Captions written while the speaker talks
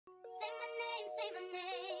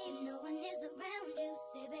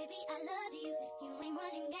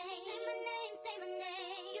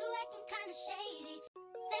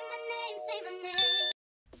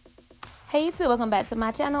Hey YouTube, welcome back to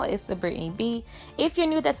my channel. It's the Brittany B. If you're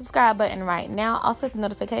new, hit that subscribe button right now. Also hit the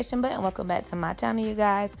notification button. Welcome back to my channel, you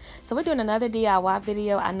guys. So we're doing another DIY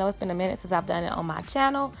video. I know it's been a minute since I've done it on my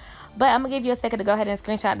channel, but I'm gonna give you a second to go ahead and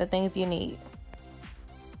screenshot the things you need.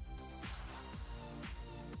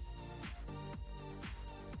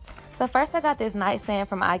 So first I got this nightstand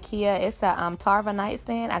from IKEA. It's a Tarva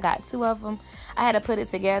nightstand. I got two of them. I had to put it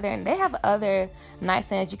together, and they have other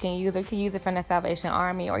nightstands you can use, or you can use it from the Salvation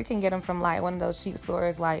Army, or you can get them from like one of those cheap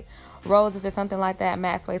stores like Roses or something like that,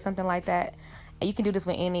 Maxway, something like that. And you can do this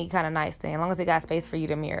with any kind of nightstand, as long as it got space for you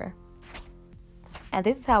to mirror. And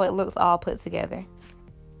this is how it looks all put together.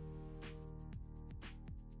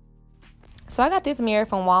 So I got this mirror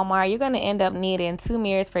from Walmart. You're going to end up needing 2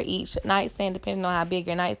 mirrors for each nightstand, depending on how big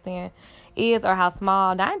your nightstand is or how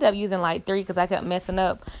small. Now, I ended up using like 3 because I kept messing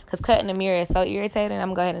up, because cutting the mirror is so irritating.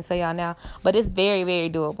 I'm going to go ahead and tell y'all now. But it's very, very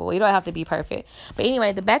doable. You don't have to be perfect. But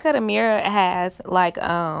anyway, the back of the mirror has like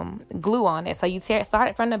glue on it. So you start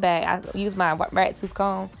it from the back. I use my rat tooth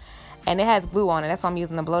comb, and it has glue on it. That's why I'm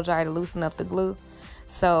using the blow dryer to loosen up the glue.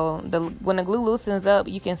 So when the glue loosens up,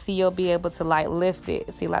 you can see you'll be able to like lift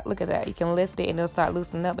it. See, like, look at that. You can lift it and it'll start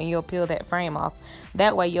loosening up, and you'll peel that frame off.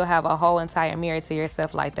 That way you'll have a whole entire mirror to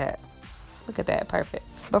yourself like that. Look at that, perfect.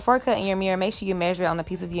 Before cutting your mirror, make sure you measure it on the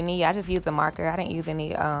pieces you need. I just used a marker. I didn't use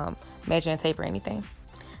any measuring tape or anything.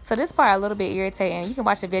 So this part a little bit irritating. You can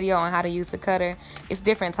watch a video on how to use the cutter. It's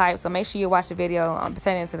different types, so make sure you watch the video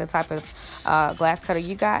pertaining to the type of glass cutter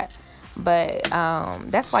you got. But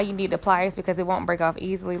that's why you need the pliers, because it won't break off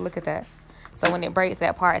easily. Look at that. So when it breaks,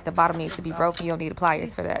 that part at the bottom needs to be broken. You'll need the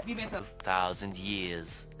pliers for that. 2,000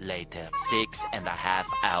 years later, 6.5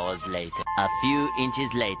 hours later, a few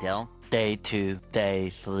inches later, day 2, day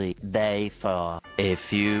 3, day 4, a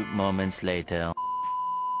few moments later.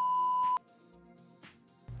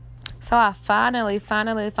 So I finally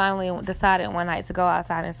decided one night to go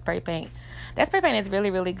outside and spray paint. That spray paint is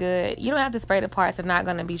really, really good. You don't have to spray the parts that are not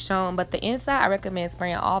going to be shown, but the inside I recommend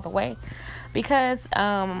spraying all the way, because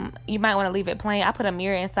you might want to leave it plain. I put a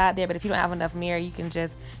mirror inside there, but if you don't have enough mirror, you can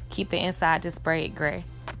just keep the inside, just spray it gray.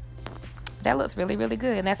 That looks really, really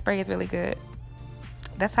good, and that spray is really good.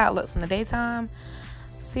 That's how it looks in the daytime.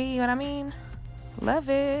 See what I mean? Love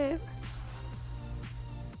it.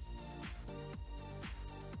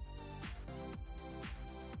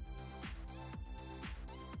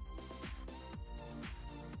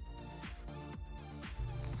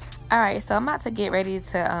 Alright, so I'm about to get ready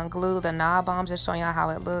to glue the knob on. I'm just showing y'all how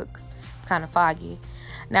it looks. Kind of foggy.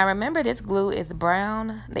 Now remember, this glue is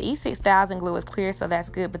brown. The E6000 glue is clear, so that's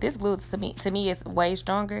good. But this glue to me is way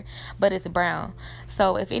stronger, but it's brown.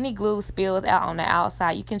 So if any glue spills out on the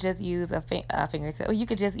outside, you can just use a fingertip. Or you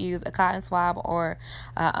could just use a cotton swab or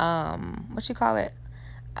what you call it?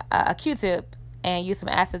 A Q-tip, and use some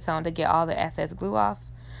acetone to get all the excess glue off.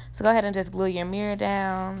 So go ahead and just glue your mirror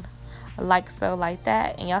down. Like so, like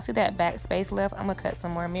that. And y'all see that back space left? I'm gonna cut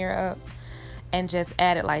some more mirror up and just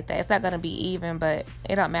add it like that. It's not gonna be even, but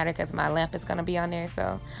it don't matter because my lamp is gonna be on there.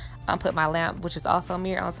 So I'm put my lamp, which is also a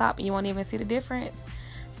mirror, on top, and you won't even see the difference.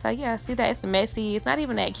 So yeah, see that? It's messy. It's not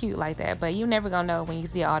even that cute like that, but you're never gonna know. When you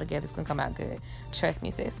see it all together, it's gonna come out good. Trust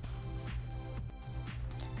me, sis.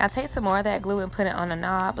 Now take some more of that glue and put it on the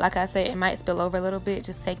knob. Like I said, it might spill over a little bit.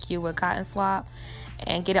 Just take you a cotton swab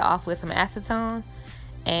and get it off with some acetone,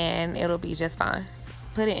 and it'll be just fine.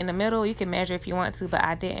 Put it in the middle. You can measure if you want to, but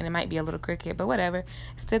I didn't. It might be a little crooked, but whatever.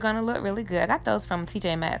 It's still gonna look really good. I got those from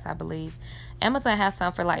TJ Maxx, I believe. Amazon has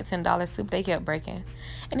some for like $10 too. They kept breaking.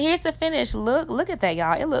 And here's the finish. Look at that,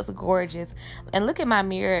 y'all. It looks gorgeous. And look at my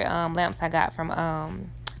mirror lamps I got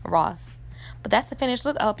from Ross. But that's the finished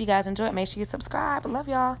look. I hope you guys enjoy it. Make sure you subscribe. I love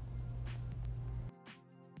y'all.